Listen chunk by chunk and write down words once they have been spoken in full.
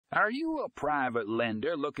Are you a private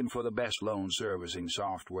lender looking for the best loan servicing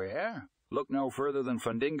software? Look no further than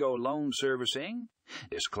Fundingo Loan Servicing.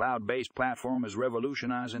 This cloud-based platform is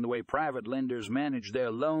revolutionizing the way private lenders manage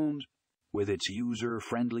their loans. With its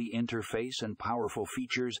user-friendly interface and powerful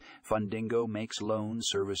features, Fundingo makes loan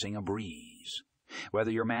servicing a breeze.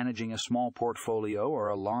 Whether you're managing a small portfolio or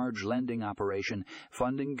a large lending operation,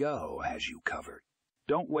 Fundingo has you covered.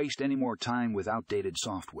 Don't waste any more time with outdated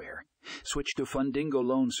software. Switch to Fundingo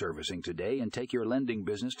Loan Servicing today and take your lending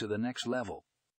business to the next level.